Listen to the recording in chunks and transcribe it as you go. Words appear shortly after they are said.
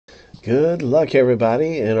Good luck,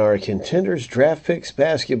 everybody, in our Contenders Draft Picks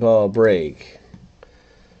basketball break.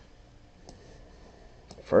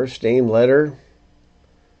 First name letter.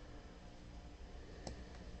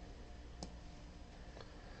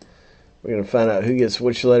 We're going to find out who gets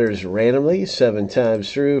which letters randomly, 7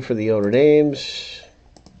 times through for the owner names.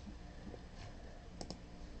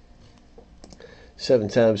 7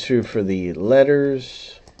 times through for the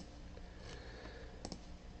letters.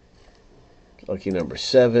 Lucky number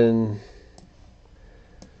 7.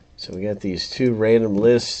 So we got these 2 random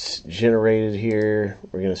lists generated here.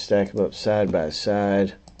 We're going to stack them up side by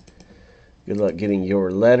side. Good luck getting your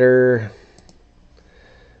letter.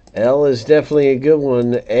 L is definitely a good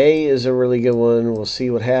one. A is a really good one. We'll see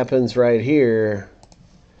what happens right here.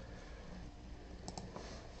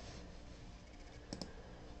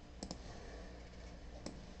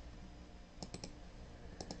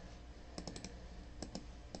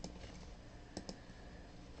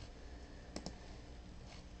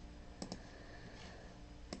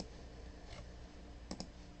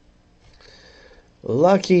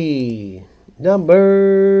 Lucky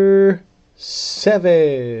number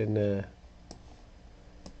 7.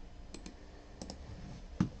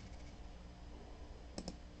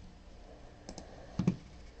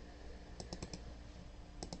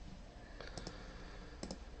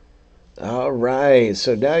 All right,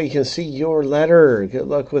 so now you can see your letter. Good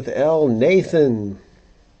luck with L, Nathan.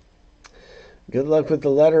 Good luck with the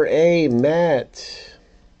letter A, Matt.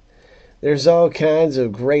 There's all kinds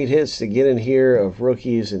of great hits to get in here of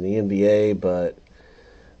rookies in the NBA, but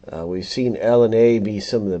we've seen L and A be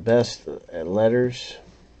some of the best letters.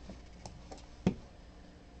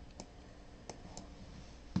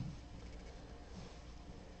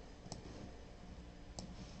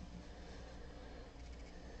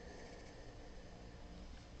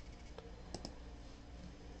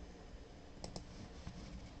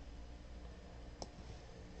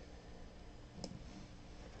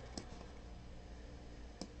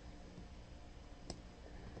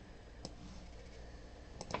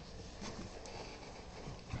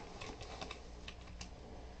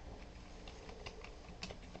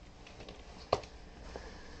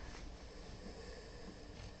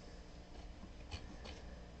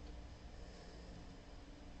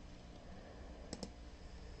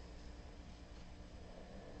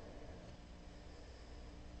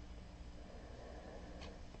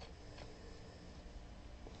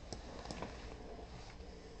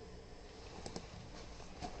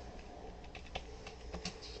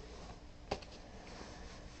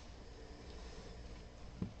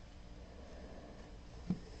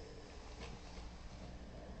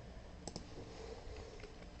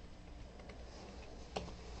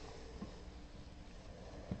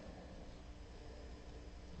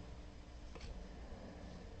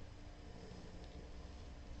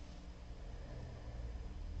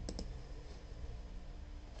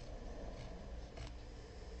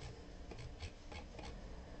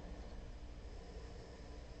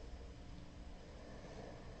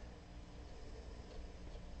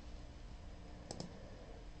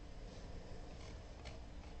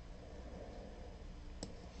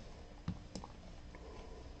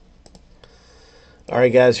 All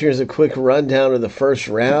right, guys, here's a quick rundown of the first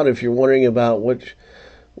round. If you're wondering about which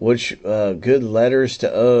good letters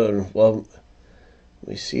to own, well, let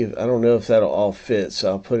me see. I don't know if that'll all fit,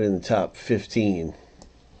 so I'll put it in the top 15.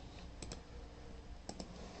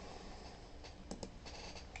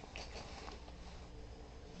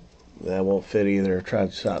 That won't fit either. Try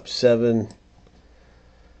the top 7.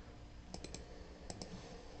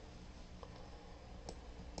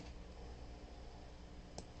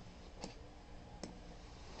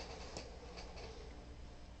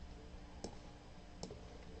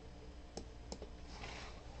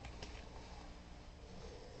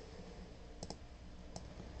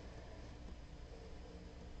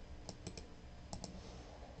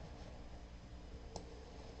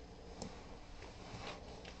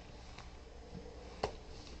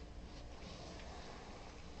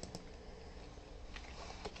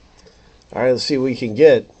 All right, let's see what we can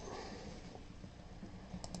get.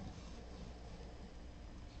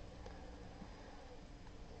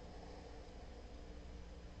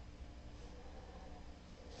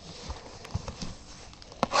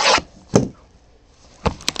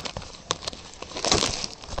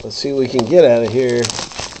 Let's see what we can get out of here.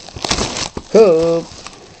 Hope.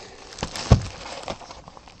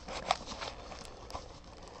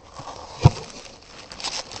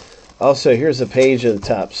 Also, here's a page of the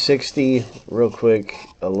top 60. Real quick,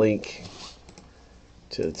 a link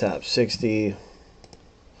to the top 60.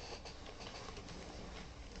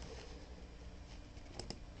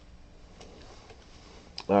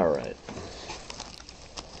 All right.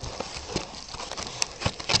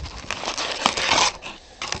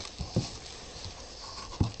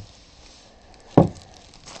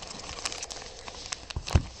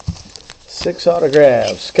 Six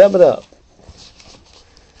autographs coming up.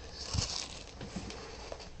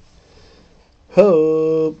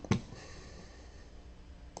 Hope.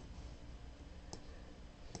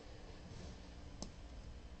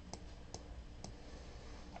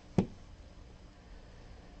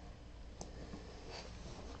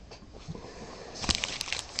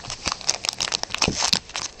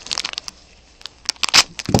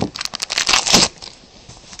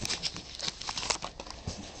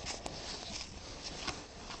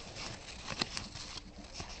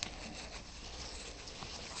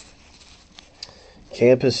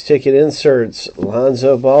 Campus ticket inserts,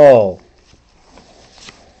 Lonzo Ball.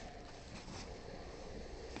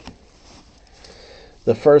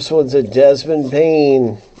 The first one's a Desmond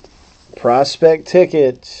Bain prospect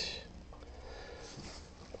ticket.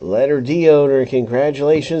 Letter D owner,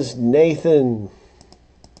 congratulations, Nathan.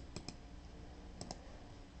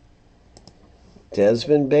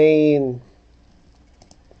 Desmond Bain.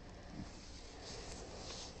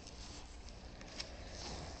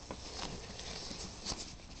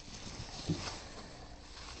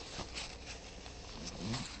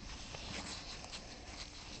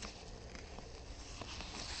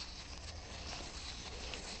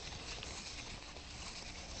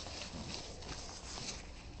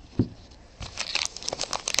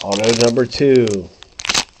 Auto number 2.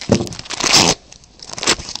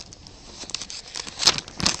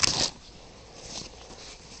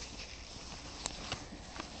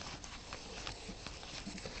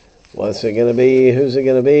 What's it going to be? Who's it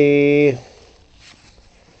going to be?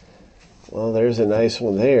 Well, there's a nice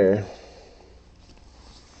one there.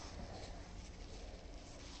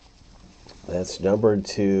 That's numbered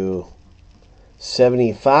to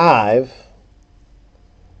 75.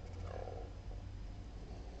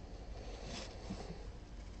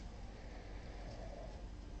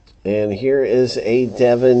 And here is a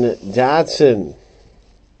Devin Dotson.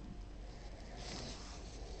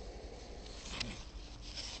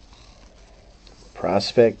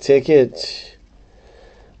 Prospect ticket.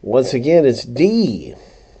 Once again, it's D.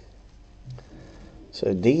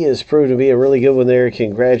 So D has proved to be a really good one there.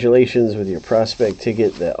 Congratulations with your prospect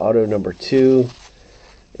ticket. That auto number 2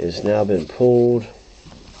 has now been pulled.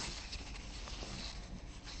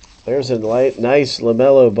 There's a nice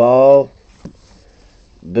LaMelo Ball.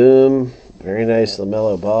 Boom. Very nice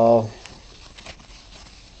LaMelo Ball.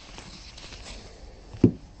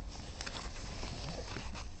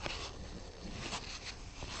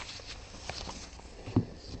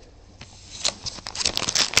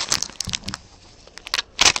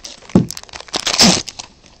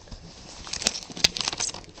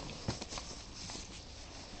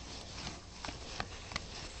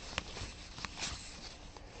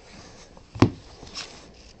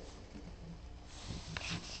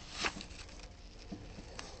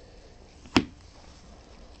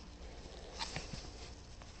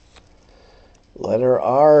 Letter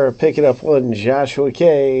R, picking up one, Joshua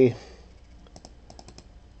K.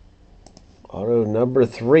 Auto number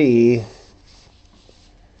 3.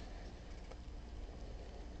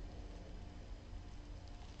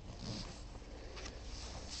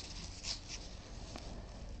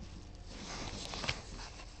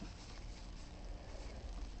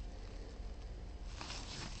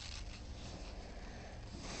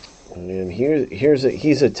 And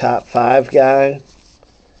he's a top 5 guy.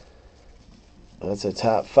 That's a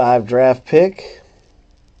top 5 draft pick.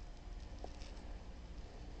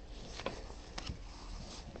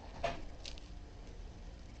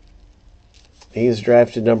 He's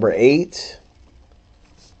drafted number 8.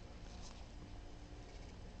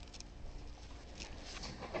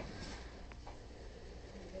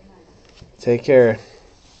 Take care.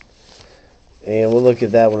 And we'll look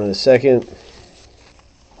at that one in a second.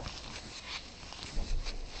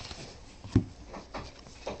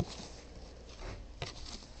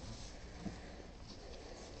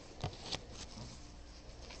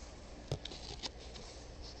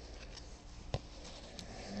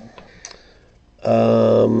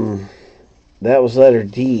 That was letter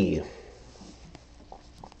D.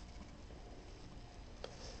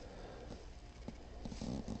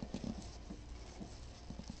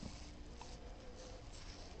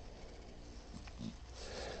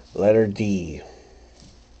 Letter D.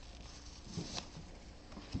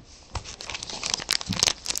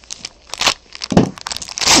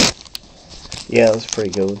 Yeah, that's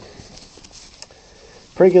pretty good.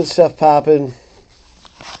 Pretty good stuff popping.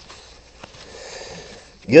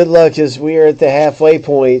 Good luck as we are at the halfway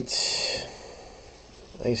point.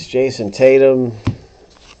 Nice Jason Tatum.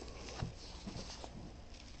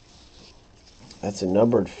 That's a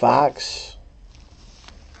numbered Fox.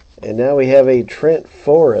 And now we have a Trent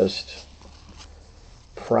Forrest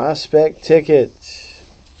prospect ticket.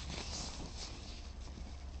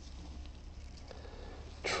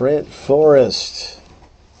 Trent Forrest.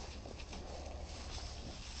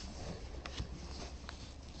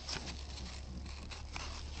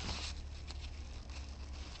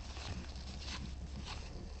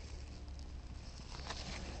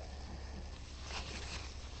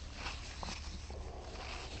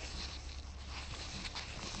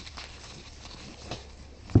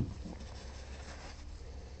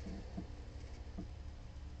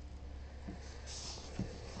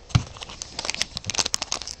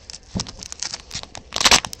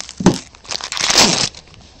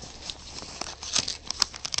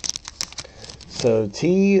 So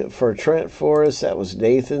T for Trent Forrest, that was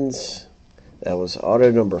Nathan's. That was auto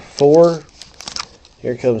number 4.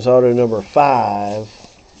 Here comes auto number 5.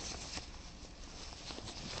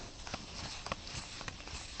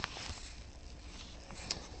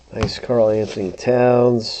 Nice Karl Anthony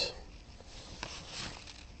Towns.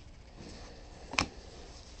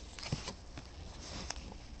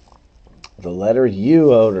 The letter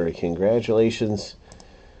U owner. Congratulations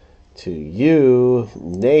to you,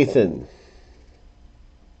 Nathan.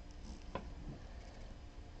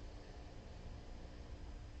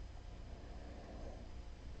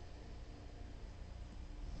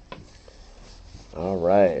 All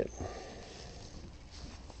right.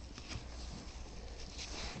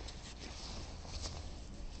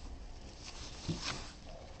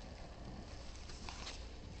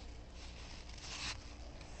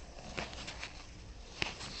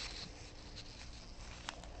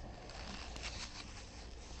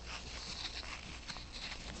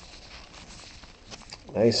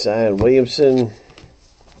 Nice Zion Williamson.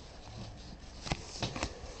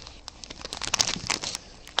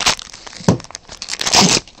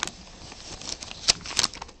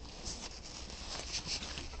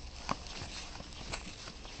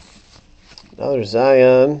 Another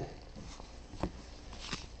Zion.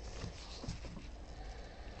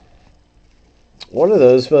 One of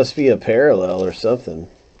those must be a parallel or something.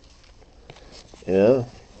 Yeah.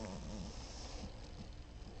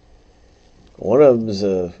 One of them's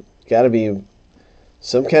got to be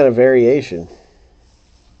some kind of variation.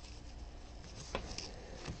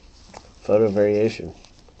 Photo variation.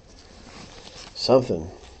 Something.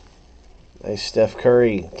 Nice Steph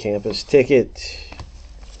Curry campus ticket.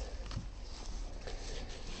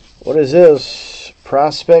 What is this?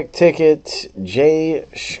 Prospect ticket, J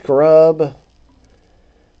Scrub.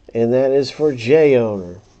 And that is for J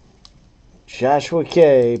owner. Joshua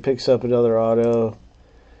K picks up another auto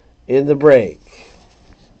in the break.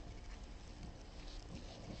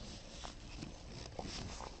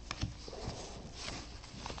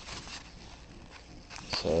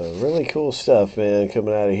 So really cool stuff, man,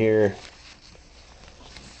 coming out of here.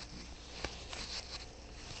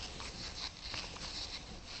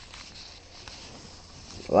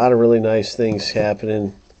 A lot of really nice things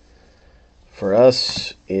happening for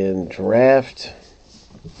us in draft.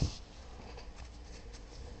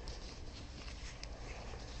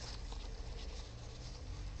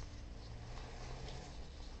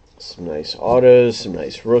 Some nice autos, some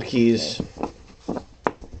nice rookies.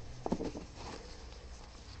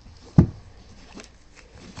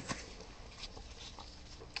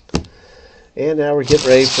 And now we're getting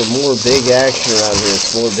ready for more big action around here.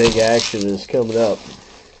 Some more big action is coming up.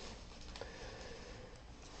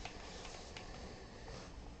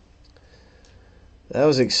 That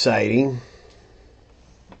was exciting.